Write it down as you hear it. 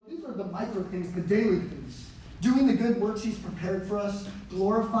the micro things, the daily things. Doing the good works he's prepared for us,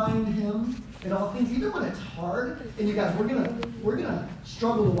 glorifying him in all things, even when it's hard. And you guys, we're gonna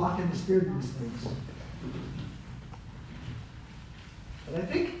struggle to walk in the Spirit of these things. But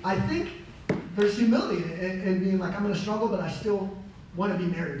I think there's humility in being like, I'm gonna struggle, but I still want to be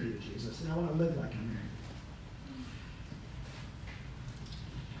married to you, Jesus, and I want to live like I'm married.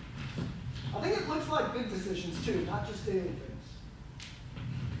 I think it looks like big decisions too, not just daily things.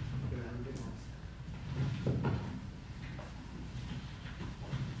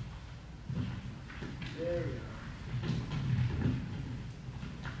 There we go.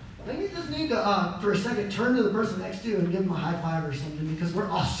 I think you just need to, for a second, turn to the person next to you and give them a high five or something, because we're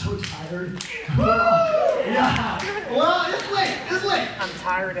all so tired. Yeah. Well, it's late. It's late. I'm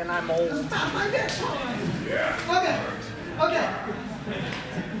tired and I'm old. It's not my bedtime. Yeah. Okay.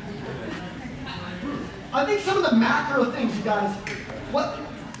 I think some of the macro things, you guys,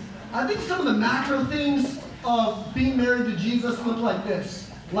 I think some of the macro things of being married to Jesus look like this.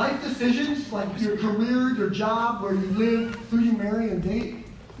 Life decisions, like your career, your job, where you live, who you marry and date.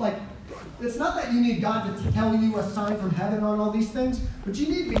 Like, it's not that you need God to tell you a sign from heaven on all these things, but you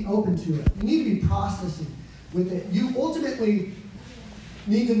need to be open to it. You need to be processing with it. You ultimately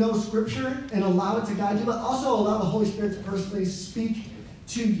need to know Scripture and allow it to guide you, but also allow the Holy Spirit to personally speak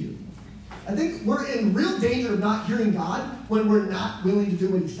to you. I think we're in real danger of not hearing God when we're not willing to do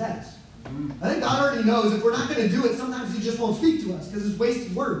what he says. I think God already knows if we're not going to do it, sometimes he just won't speak to us because it's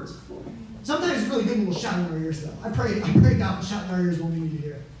wasted words. Sometimes it's really good when we'll shout in our ears, though. I pray God will shout in our ears when we need to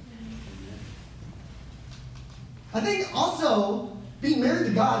hear it. I think also being married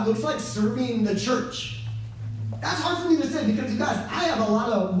to God looks like serving the church. That's hard for me to say because, you guys, I have a lot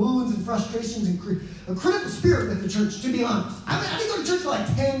of wounds and frustrations and a critical spirit with the church, to be honest. I didn't go to church for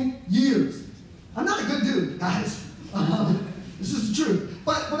like 10 years. I'm not a good dude, guys. This is the truth.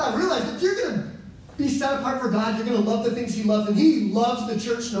 But I realized if you're going to be set apart for God, you're going to love the things he loves, and he loves the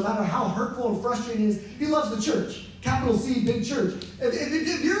church no matter how hurtful and frustrating it is. He loves the church. Capital C, big church.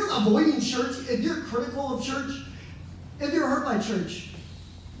 If you're avoiding church, if you're critical of church, if you're hurt by church,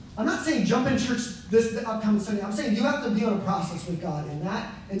 I'm not saying jump in church this upcoming Sunday. I'm saying you have to be on a process with God in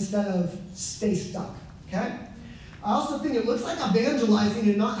that instead of stay stuck, okay? I also think it looks like evangelizing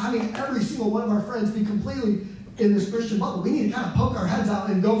and not having every single one of our friends be completely in this Christian bubble. We need to kind of poke our heads out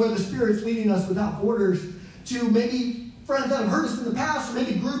and go where the Spirit's leading us without borders to maybe friends that have hurt us in the past, or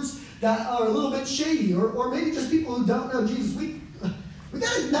maybe groups that are a little bit shady, or maybe just people who don't know Jesus. We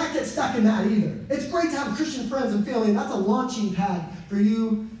got to not get stuck in that either. It's great to have Christian friends and family, and that's a launching pad for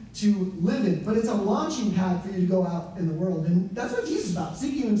you to live in. But it's a launching pad for you to go out in the world. And that's what Jesus is about,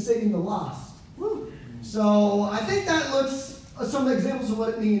 seeking and saving the lost. Woo. So I think that looks some examples of what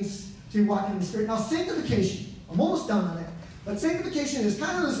it means to walk in the Spirit. Now, sanctification. I'm almost done on it. But sanctification is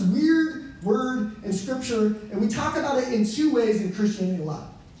kind of this weird word in Scripture, and we talk about it in two ways in Christianity a lot.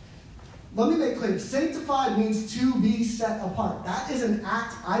 Let me make clear. Sanctified means to be set apart. That is an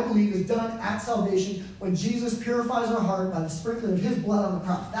act, I believe, is done at salvation when Jesus purifies our heart by the sprinkling of his blood on the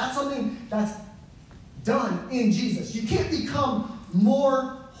cross. That's something that's done in Jesus. You can't become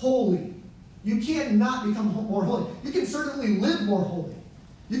more holy. You can't not become more holy. You can certainly live more holy.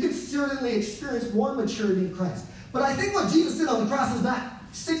 You can certainly experience more maturity in Christ. But I think what Jesus did on the cross is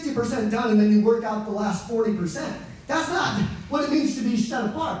not 60% done and then you work out the last 40%. That's not what it means to be set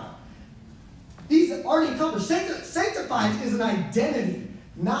apart. He's already accomplished. Sanctified is an identity,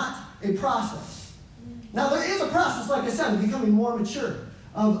 not a process. Now, there is a process, like I said, of becoming more mature,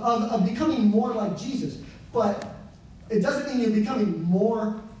 of becoming more like Jesus. But it doesn't mean you're becoming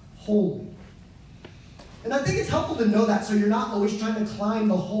more holy. And I think it's helpful to know that so you're not always trying to climb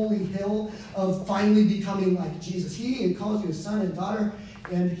the holy hill of finally becoming like Jesus. He calls you his son and daughter,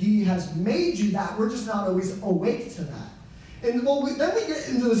 and he has made you that. We're just not always awake to that. And then we get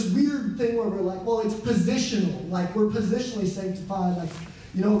into this weird thing where we're like, well, it's positional. Like, we're positionally sanctified. Like,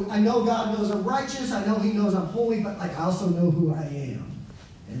 you know, I know God knows I'm righteous. I know he knows I'm holy. But, like, I also know who I am.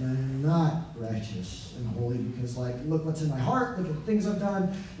 And I'm not righteous and holy because, like, look what's in my heart. Look at the things I've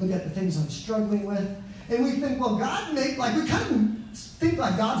done. Look at the things I'm struggling with. And we think, well, God made, like, we kind of think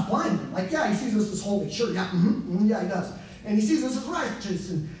like God's blind. Like, yeah, he sees us as holy. Sure, yeah, yeah, he does. And he sees us as righteous.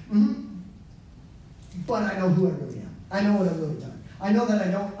 And, but I know who I really am. I know what I've really done. I know that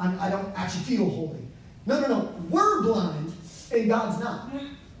I don't actually feel holy. No. We're blind, and God's not.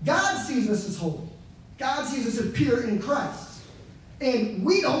 God sees us as holy. God sees us as pure in Christ. And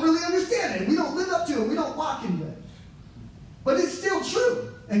we don't really understand it. We don't live up to it. We don't walk into it. But it's still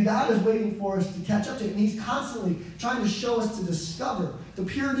true. And God is waiting for us to catch up to it. And he's constantly trying to show us to discover the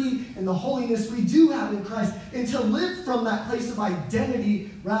purity and the holiness we do have in Christ and to live from that place of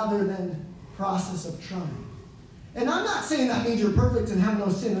identity rather than process of trying. And I'm not saying that means you're perfect and have no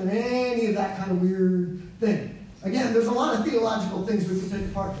sin or any of that kind of weird thing. Again, there's a lot of theological things we can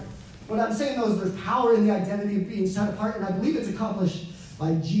take apart here. What I'm saying, though, is there's power in the identity of being set apart, and I believe it's accomplished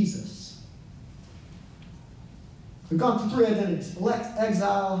by Jesus. We've gone through 3 identities: elect,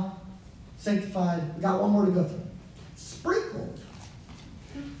 exile, sanctified. We've got one more to go through. Sprinkled.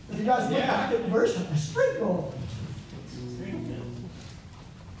 If you guys look back at the verse, sprinkled. If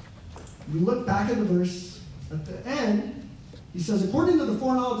you look back at the verse, at the end, he says, according to the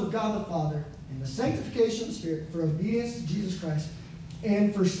foreknowledge of God the Father, and the sanctification of the Spirit, for obedience to Jesus Christ,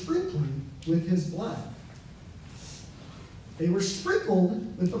 and for sprinkling with his blood. They were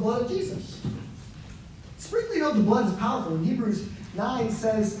sprinkled with the blood of Jesus. Sprinkling of the blood is powerful. In Hebrews 9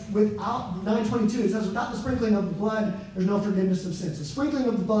 says, 9:22, it says, without the sprinkling of the blood, there's no forgiveness of sins. The sprinkling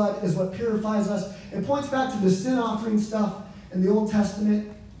of the blood is what purifies us. It points back to the sin offering stuff in the Old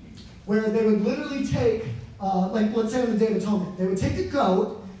Testament, where they would literally take, like let's say on the Day of Atonement, they would take a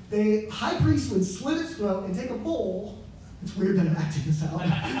goat, the high priest would slit its throat and take a bowl. It's weird that I'm acting this out.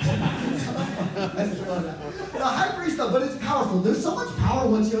 I just realized that. The high priest, though, but it's powerful. There's so much power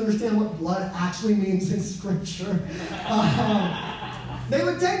once you understand what blood actually means in Scripture. They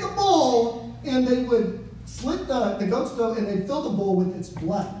would take a bowl and they would slit the goat's throat and they'd fill the bowl with its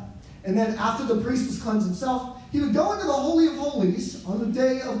blood. And then after the priest was cleansed himself, he would go into the Holy of Holies on the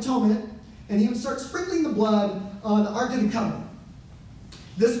Day of Atonement and he would start sprinkling the blood on the Ark of the Covenant.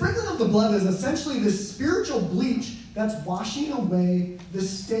 The sprinkling of the blood is essentially this spiritual bleach that's washing away the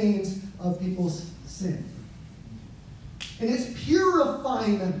stains of people's sin. And it's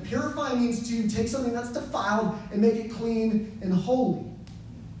purifying them. Purify means to take something that's defiled and make it clean and holy.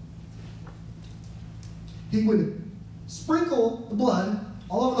 He would sprinkle the blood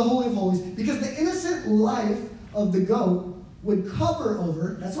all over the Holy of Holies because the innocent life of the goat would cover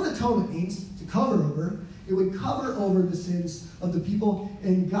over, that's what atonement means, to cover over. It would cover over the sins of the people,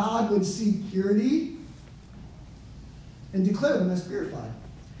 and God would see purity and declare them as purified.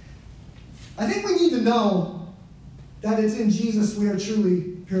 I think we need to know that it's in Jesus we are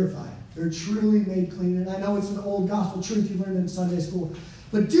truly purified. We're truly made clean. And I know it's an old gospel truth you learned in Sunday school.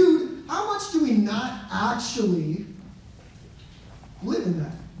 But dude, how much do we not actually live in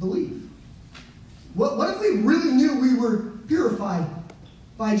that belief? What if we really knew we were purified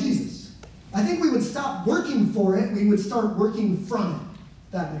by Jesus? I think we would stop working for it. We would start working from it.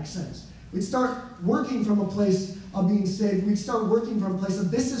 If that makes sense. We'd start working from a place of being saved. We'd start working from a place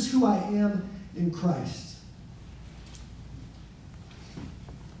of this is who I am in Christ.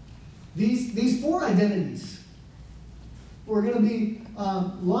 These 4 identities, we're going to be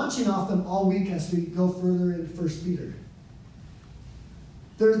launching off them all week as we go further in 1 Peter.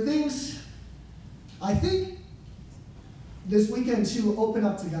 There are things, I think, this weekend to open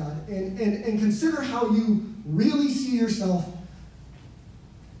up to God and consider how you really see yourself.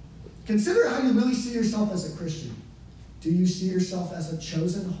 Consider how you really see yourself as a Christian. Do you see yourself as a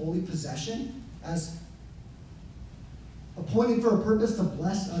chosen holy possession? As appointed for a purpose to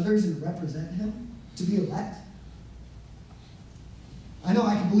bless others and represent him? To be elect? I know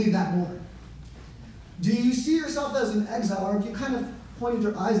I can believe that more. Do you see yourself as an exile, or have you kind of pointed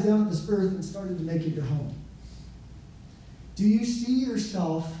your eyes down at this earth and started to make it your home? Do you see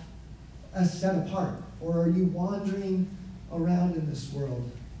yourself as set apart, or are you wandering around in this world,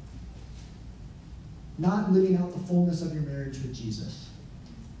 not living out the fullness of your marriage with Jesus?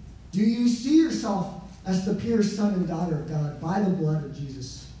 Do you see yourself as the pure son and daughter of God by the blood of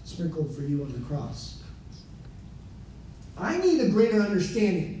Jesus sprinkled for you on the cross? I need a greater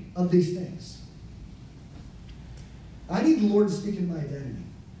understanding of these things. I need the Lord to speak in my identity.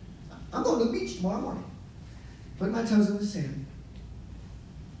 I'm going to the beach tomorrow morning. Putting my toes in the sand.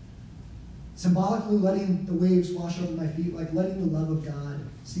 Symbolically letting the waves wash over my feet, like letting the love of God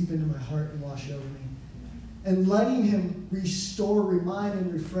seep into my heart and wash over me. And letting him restore, remind,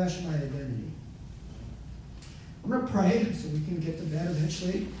 and refresh my identity. I'm going to pray so we can get to bed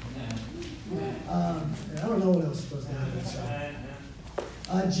eventually. I don't know what else is supposed to happen.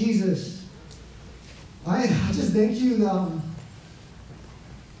 So. Jesus, I just thank you that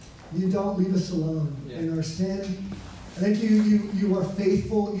you don't leave us alone in our sin. I thank you are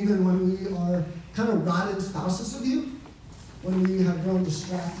faithful even when we are kind of rotten spouses of you, when we have grown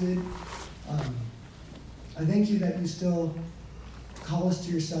distracted. I thank you that you still call us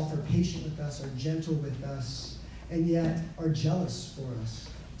to yourself, are patient with us, are gentle with us, and yet are jealous for us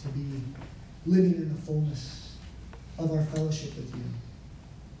to be living in the fullness of our fellowship with you.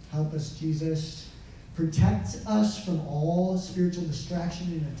 Help us, Jesus. Protect us from all spiritual distraction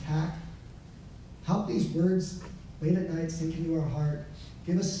and attack. Help these words late at night sink into our heart.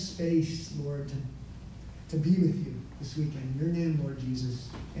 Give us space, Lord, to be with you this weekend. In your name, Lord Jesus.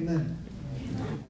 Amen.